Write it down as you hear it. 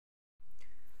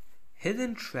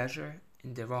Hidden treasure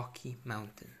in the Rocky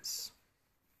Mountains.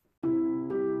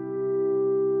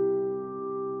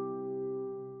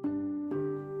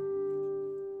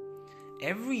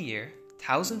 Every year,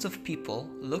 thousands of people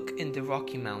look in the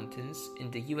Rocky Mountains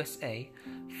in the USA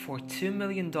for $2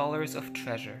 million of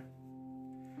treasure.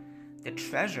 The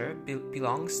treasure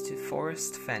belongs to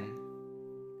Forrest Fenn.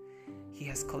 He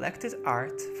has collected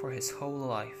art for his whole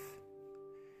life.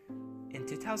 In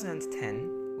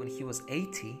 2010, when he was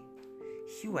 80,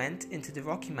 he went into the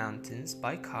Rocky Mountains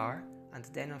by car and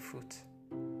then on foot.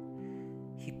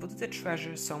 He put the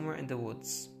treasure somewhere in the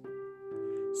woods.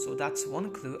 So that's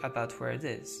one clue about where it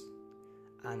is.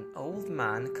 An old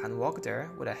man can walk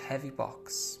there with a heavy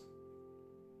box.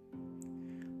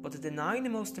 But the 9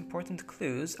 most important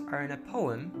clues are in a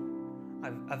poem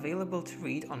available to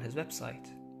read on his website.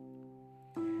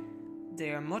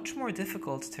 They are much more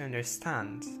difficult to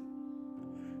understand.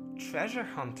 Treasure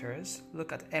hunters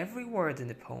look at every word in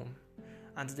the poem,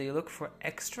 and they look for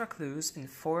extra clues in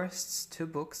Forrest's 2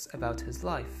 books about his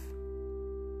life.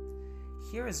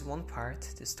 Here is one part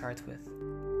to start with.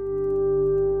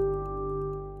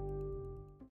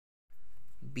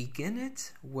 Begin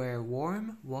it where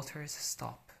warm waters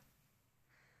stop,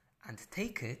 and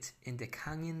take it in the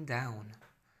canyon down,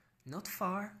 not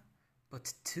far,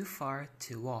 but too far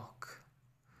to walk.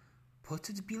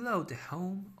 Put it below the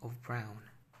home of Brown.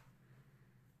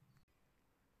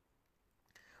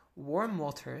 Warm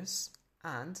waters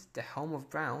and the home of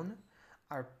Brown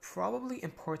are probably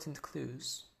important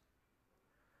clues.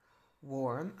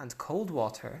 Warm and cold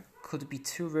water could be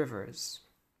 2 rivers.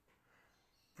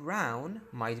 Brown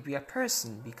might be a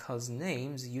person because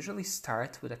names usually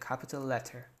start with a capital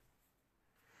letter.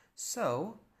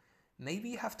 So, maybe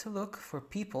you have to look for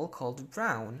people called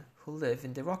Brown who live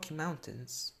in the Rocky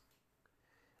Mountains.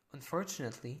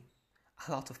 Unfortunately,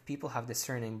 a lot of people have the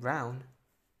surname Brown.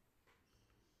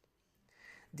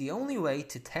 The only way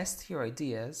to test your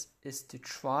ideas is to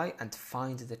try and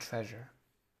find the treasure.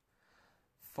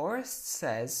 Forrest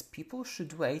says people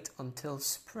should wait until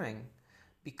spring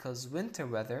because winter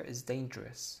weather is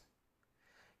dangerous.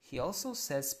 He also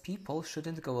says people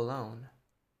shouldn't go alone.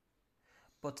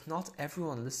 But not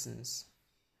everyone listens.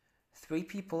 3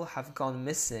 people have gone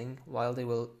missing while they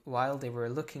were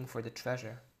looking for the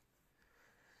treasure.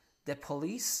 The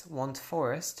police want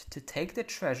Forrest to take the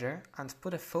treasure and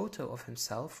put a photo of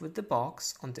himself with the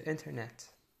box on the internet.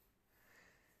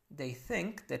 They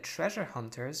think the treasure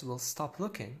hunters will stop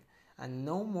looking and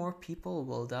no more people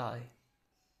will die.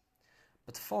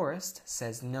 But Forrest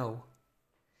says no.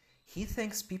 He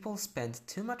thinks people spend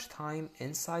too much time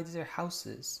inside their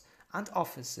houses and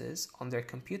offices on their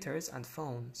computers and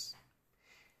phones.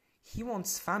 He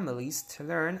wants families to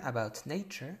learn about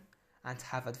nature and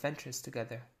have adventures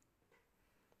together.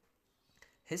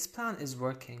 His plan is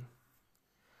working.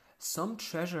 Some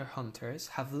treasure hunters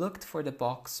have looked for the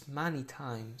box many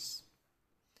times.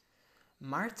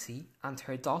 Marty and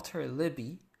her daughter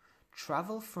Libby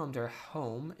travel from their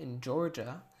home in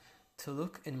Georgia to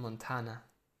look in Montana.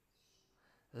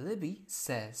 Libby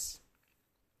says,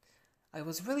 "I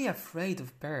was really afraid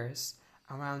of bears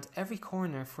around every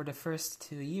corner for the first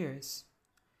 2 years,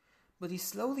 but you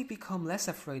slowly become less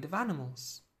afraid of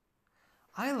animals.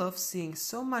 I love seeing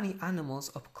so many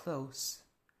animals up close,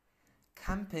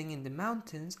 camping in the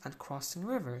mountains and crossing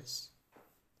rivers.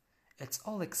 It's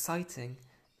all exciting,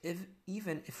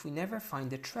 even if we never find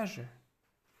the treasure."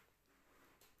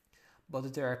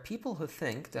 But there are people who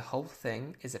think the whole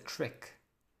thing is a trick.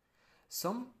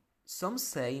 Some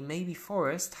say maybe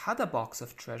Forrest had a box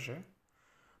of treasure,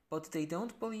 but they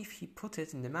don't believe he put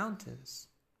it in the mountains.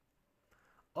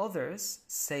 Others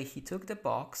say he took the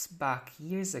box back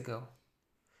years ago.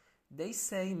 They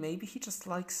say maybe he just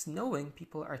likes knowing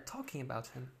people are talking about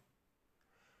him.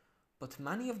 But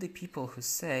many of the people who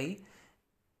say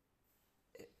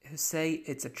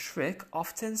it's a trick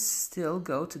often still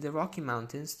go to the Rocky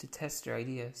Mountains to test their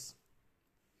ideas.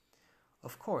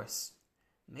 Of course,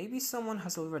 maybe someone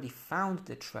has already found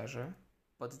the treasure,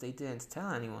 but they didn't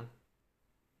tell anyone.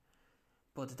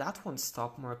 But that won't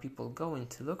stop more people going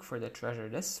to look for the treasure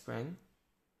this spring.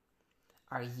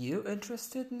 Are you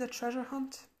interested in the treasure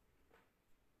hunt?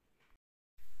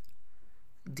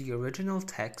 The original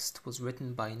text was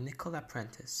written by Nicola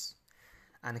Prentice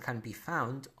and can be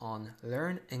found on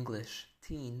Learn English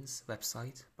Teens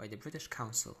website by the British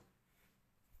Council.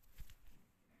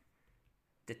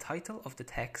 The title of the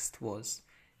text was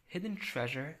Hidden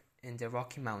Treasure in the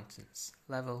Rocky Mountains,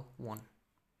 Level 1.